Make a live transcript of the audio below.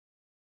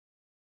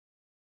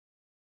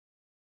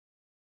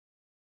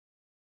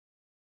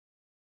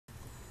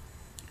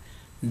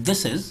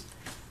This is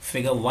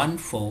Figure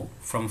 1.4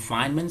 from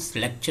Feynman's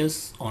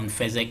Lectures on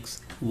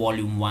Physics,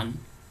 Volume 1,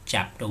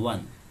 Chapter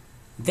 1.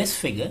 This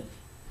figure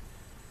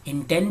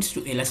intends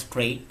to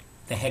illustrate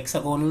the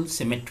hexagonal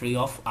symmetry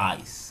of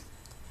ice.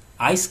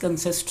 Ice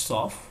consists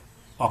of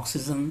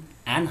oxygen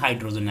and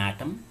hydrogen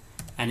atom,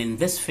 and in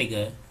this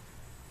figure,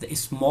 the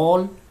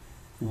small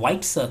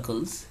white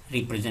circles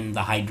represent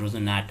the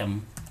hydrogen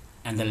atom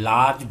and the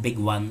large big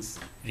ones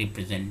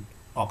represent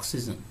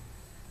oxygen.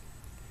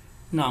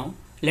 Now,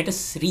 let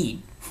us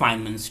read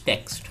Feynman's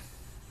text.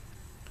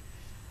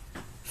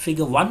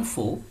 Figure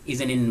 1.4 is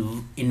an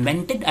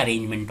invented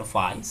arrangement of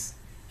ice,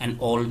 and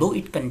although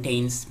it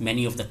contains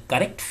many of the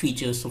correct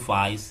features of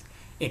ice,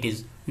 it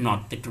is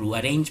not the true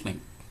arrangement.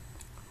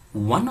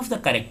 One of the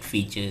correct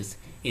features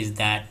is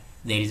that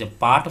there is a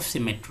part of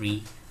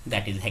symmetry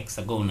that is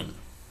hexagonal.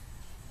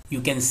 You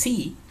can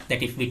see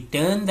that if we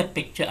turn the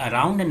picture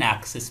around an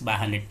axis by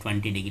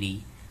 120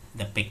 degrees,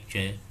 the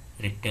picture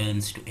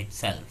returns to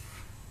itself.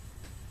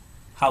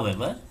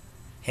 However,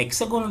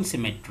 hexagonal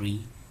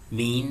symmetry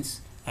means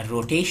a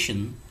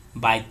rotation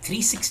by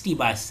 360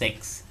 by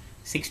 6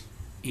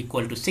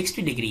 equal to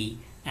 60 degree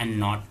and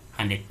not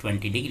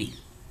 120 degree.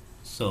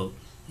 So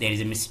there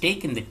is a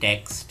mistake in the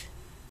text.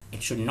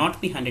 It should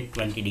not be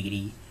 120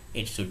 degree,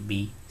 it should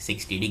be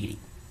 60 degree.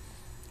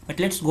 But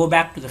let's go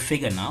back to the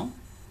figure now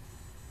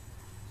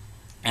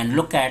and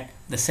look at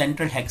the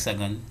central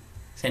hexagon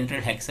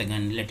a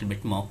little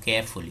bit more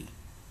carefully.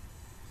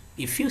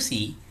 If you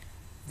see,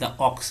 the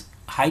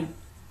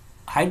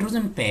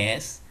hydrogen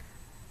pairs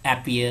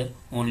appear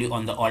only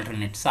on the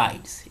alternate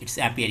sides. It's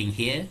appearing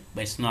here,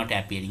 but it's not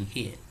appearing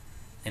here.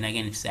 Then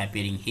again it's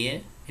appearing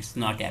here, it's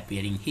not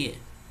appearing here.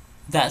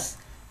 Thus,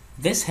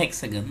 this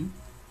hexagon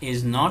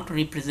is not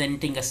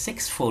representing a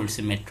six-fold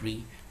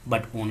symmetry,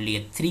 but only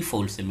a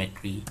three-fold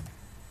symmetry,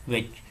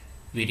 which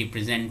we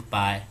represent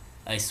by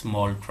a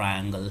small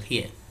triangle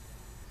here.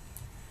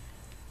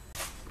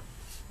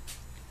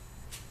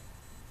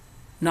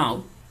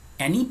 Now,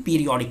 any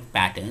periodic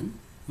pattern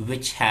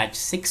which has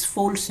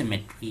six-fold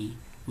symmetry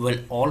will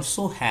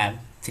also have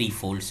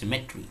three-fold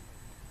symmetry.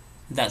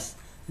 Thus,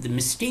 the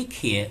mistake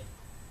here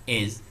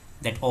is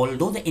that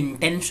although the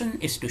intention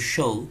is to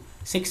show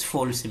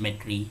six-fold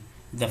symmetry,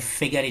 the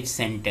figure is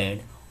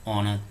centered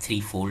on a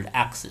three-fold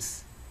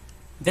axis.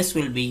 This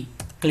will be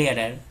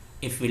clearer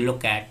if we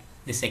look at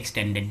this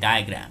extended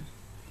diagram.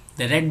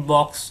 The red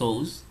box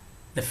shows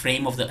the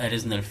frame of the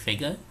original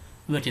figure,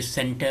 which is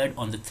centered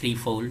on the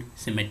three-fold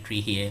symmetry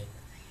here,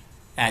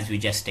 as we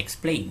just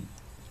explained.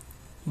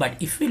 But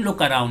if we look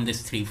around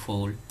this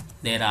three-fold,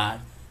 there are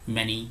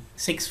many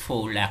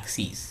six-fold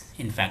axes,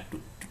 in fact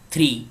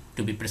three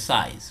to be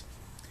precise.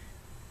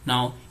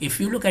 Now if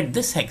you look at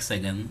this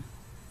hexagon,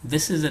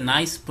 this is a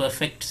nice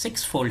perfect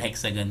six-fold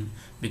hexagon,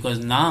 because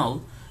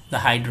now the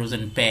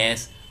hydrogen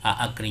pairs are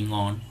occurring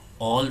on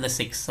all the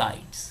six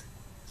sides.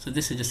 So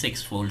this is a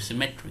six-fold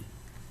symmetry.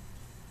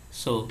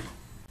 So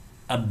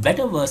a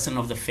better version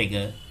of the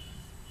figure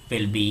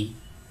will be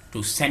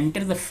to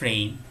center the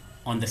frame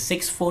on the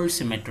six-fold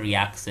symmetry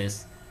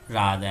axis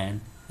rather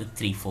than the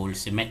three-fold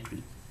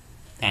symmetry.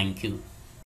 Thank you.